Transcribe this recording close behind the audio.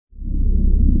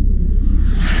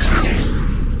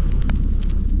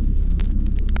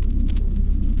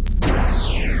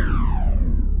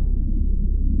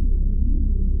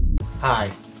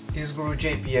Hi, this is Guru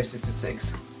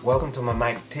JPF66. Welcome to my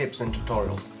mic tips and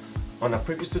tutorials. On a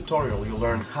previous tutorial you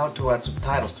learned how to add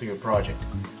subtitles to your project.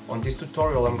 On this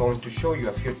tutorial I'm going to show you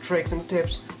a few tricks and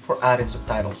tips for adding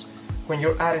subtitles. When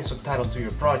you're adding subtitles to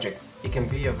your project, it can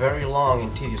be a very long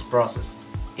and tedious process.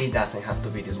 It doesn't have to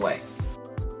be this way.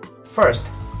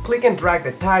 First, click and drag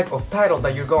the type of title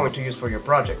that you're going to use for your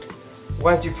project.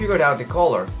 Once you figured out the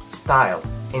color, style,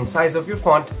 and size of your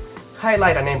font,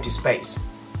 highlight an empty space.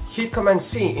 Hit Command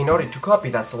C in order to copy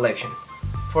that selection.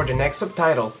 For the next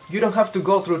subtitle, you don't have to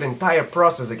go through the entire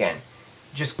process again.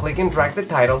 Just click and drag the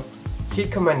title,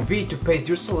 hit Command V to paste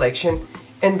your selection,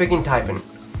 and begin typing.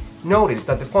 Notice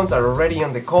that the fonts are already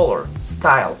on the color,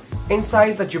 style, and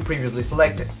size that you previously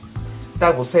selected.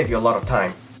 That will save you a lot of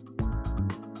time.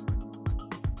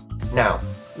 Now,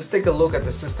 let's take a look at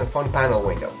the System Font panel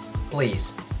window.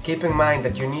 Please, keep in mind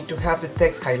that you need to have the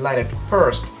text highlighted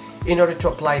first in order to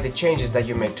apply the changes that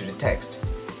you make to the text.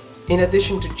 In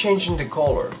addition to changing the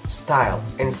color, style,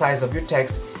 and size of your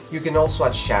text, you can also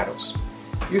add shadows.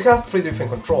 You have three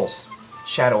different controls: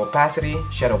 shadow opacity,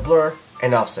 shadow blur,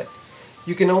 and offset.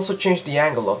 You can also change the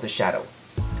angle of the shadow.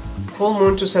 Full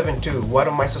Moon 272, one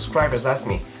of my subscribers, asked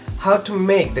me how to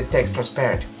make the text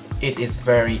transparent. It is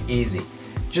very easy.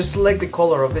 Just select the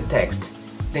color of the text,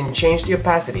 then change the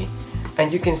opacity,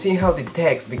 and you can see how the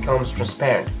text becomes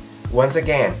transparent. Once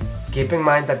again, keep in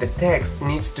mind that the text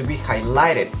needs to be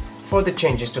highlighted for the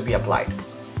changes to be applied.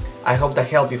 I hope that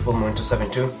helped you, Full Moon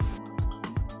 272.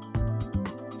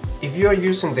 If you are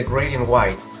using the gradient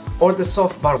white or the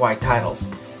soft bar white titles,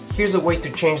 here's a way to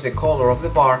change the color of the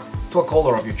bar to a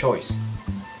color of your choice.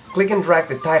 Click and drag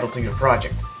the title to your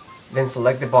project, then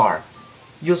select the bar.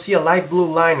 You'll see a light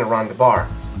blue line around the bar.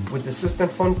 With the System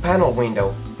Font panel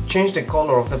window, change the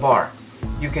color of the bar.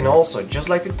 You can also, just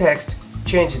like the text,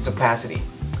 change its opacity.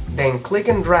 Then click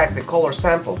and drag the color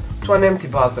sample to an empty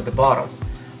box at the bottom.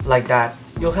 Like that,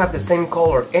 you'll have the same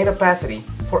color and opacity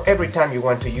for every time you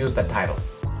want to use that title.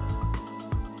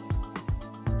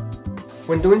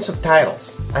 When doing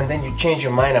subtitles, and then you change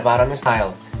your mind about a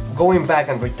style, going back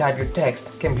and retype your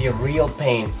text can be a real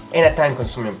pain and a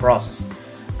time-consuming process.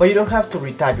 But you don't have to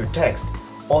retype your text.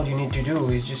 All you need to do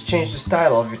is just change the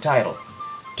style of your title.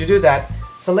 To do that,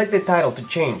 select the title to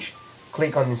change.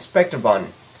 Click on the Inspector button.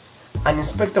 An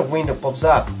inspector window pops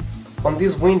up. On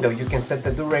this window you can set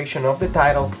the duration of the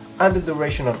title and the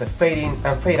duration of the fade in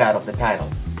and fade out of the title.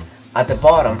 At the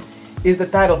bottom is the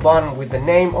title button with the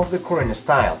name of the current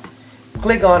style.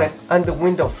 Click on it and the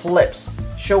window flips,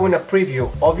 showing a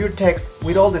preview of your text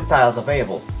with all the styles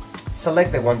available.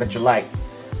 Select the one that you like,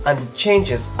 and the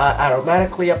changes are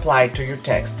automatically applied to your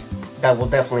text. That will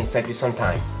definitely save you some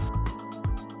time.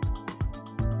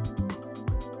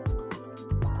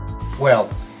 Well,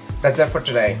 that's it for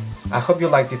today. I hope you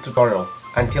liked this tutorial.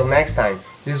 Until next time,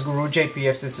 this is Guru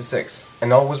JPF66,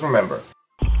 and always remember: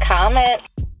 comment,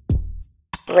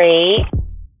 rate,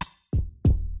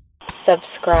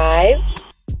 subscribe.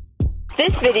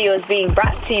 This video is being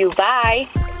brought to you by